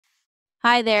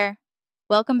Hi there.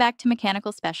 Welcome back to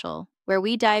Mechanical Special, where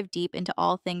we dive deep into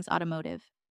all things automotive.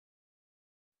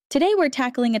 Today we're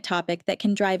tackling a topic that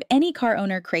can drive any car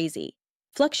owner crazy: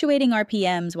 fluctuating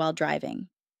RPMs while driving.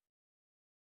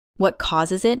 What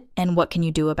causes it and what can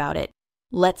you do about it?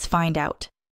 Let's find out.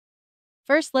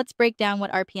 First, let's break down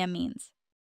what RPM means.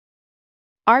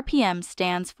 RPM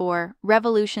stands for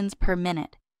revolutions per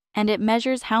minute, and it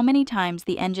measures how many times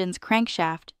the engine's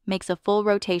crankshaft makes a full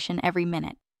rotation every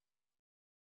minute.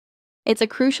 It's a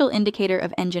crucial indicator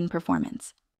of engine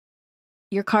performance.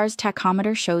 Your car's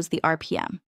tachometer shows the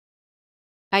RPM.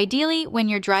 Ideally, when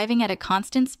you're driving at a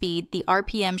constant speed, the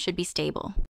RPM should be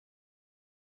stable.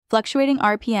 Fluctuating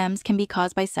RPMs can be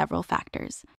caused by several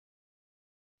factors.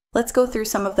 Let's go through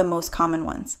some of the most common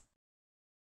ones.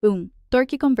 Boom.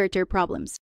 Torque converter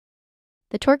problems.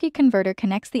 The torque converter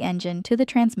connects the engine to the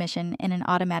transmission in an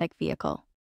automatic vehicle.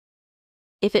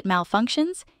 If it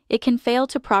malfunctions, it can fail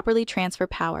to properly transfer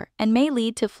power and may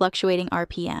lead to fluctuating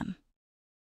RPM.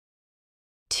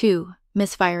 2.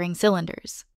 Misfiring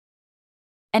cylinders.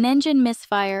 An engine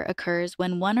misfire occurs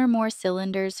when one or more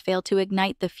cylinders fail to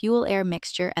ignite the fuel-air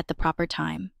mixture at the proper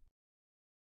time.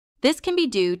 This can be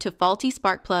due to faulty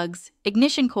spark plugs,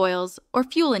 ignition coils, or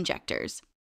fuel injectors.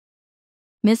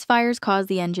 Misfires cause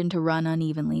the engine to run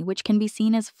unevenly, which can be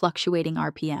seen as fluctuating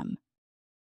RPM.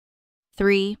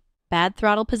 3. Bad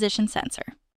throttle position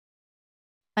sensor.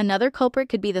 Another culprit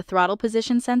could be the throttle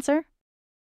position sensor.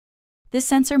 This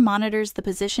sensor monitors the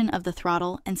position of the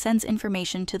throttle and sends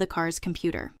information to the car's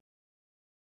computer.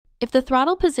 If the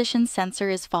throttle position sensor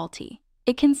is faulty,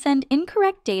 it can send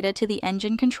incorrect data to the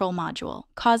engine control module,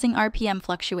 causing RPM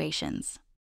fluctuations.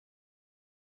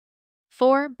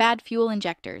 4. Bad fuel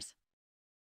injectors.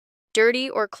 Dirty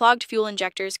or clogged fuel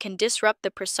injectors can disrupt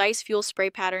the precise fuel spray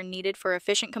pattern needed for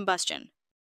efficient combustion.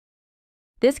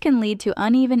 This can lead to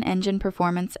uneven engine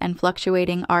performance and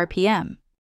fluctuating RPM.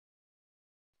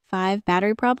 5.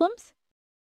 Battery problems.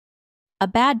 A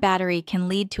bad battery can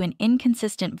lead to an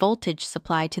inconsistent voltage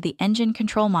supply to the engine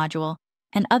control module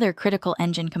and other critical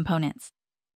engine components.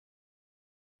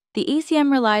 The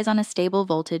ECM relies on a stable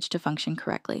voltage to function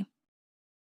correctly.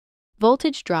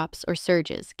 Voltage drops or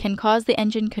surges can cause the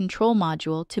engine control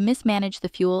module to mismanage the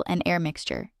fuel and air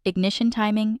mixture, ignition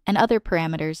timing, and other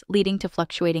parameters, leading to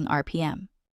fluctuating RPM.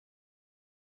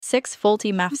 6.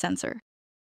 Faulty MAF sensor.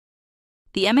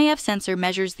 The MAF sensor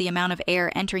measures the amount of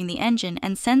air entering the engine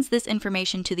and sends this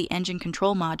information to the engine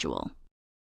control module.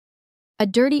 A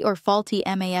dirty or faulty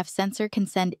MAF sensor can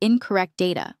send incorrect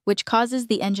data, which causes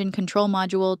the engine control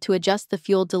module to adjust the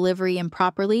fuel delivery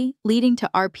improperly, leading to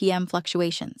RPM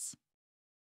fluctuations.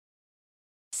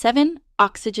 7.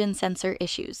 Oxygen sensor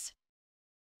issues.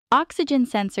 Oxygen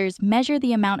sensors measure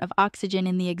the amount of oxygen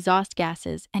in the exhaust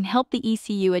gases and help the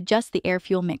ECU adjust the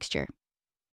air-fuel mixture.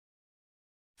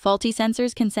 Faulty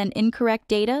sensors can send incorrect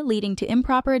data, leading to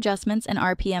improper adjustments and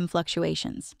RPM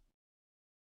fluctuations.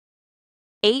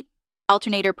 8.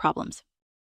 Alternator problems.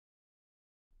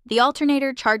 The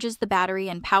alternator charges the battery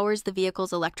and powers the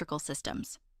vehicle's electrical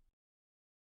systems.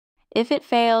 If it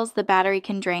fails, the battery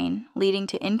can drain, leading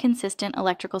to inconsistent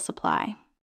electrical supply.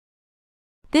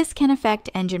 This can affect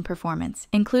engine performance,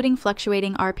 including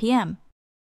fluctuating RPM.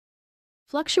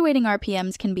 Fluctuating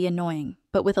RPMs can be annoying,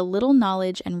 but with a little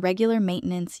knowledge and regular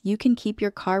maintenance, you can keep your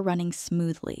car running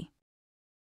smoothly.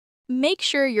 Make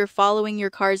sure you're following your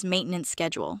car's maintenance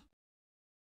schedule.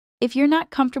 If you're not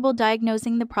comfortable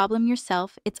diagnosing the problem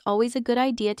yourself, it's always a good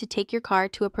idea to take your car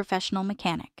to a professional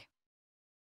mechanic.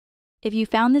 If you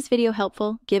found this video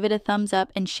helpful, give it a thumbs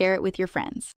up and share it with your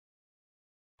friends.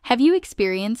 Have you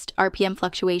experienced RPM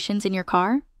fluctuations in your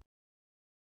car?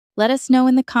 Let us know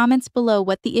in the comments below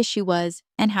what the issue was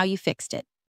and how you fixed it.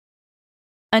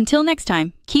 Until next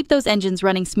time, keep those engines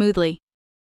running smoothly.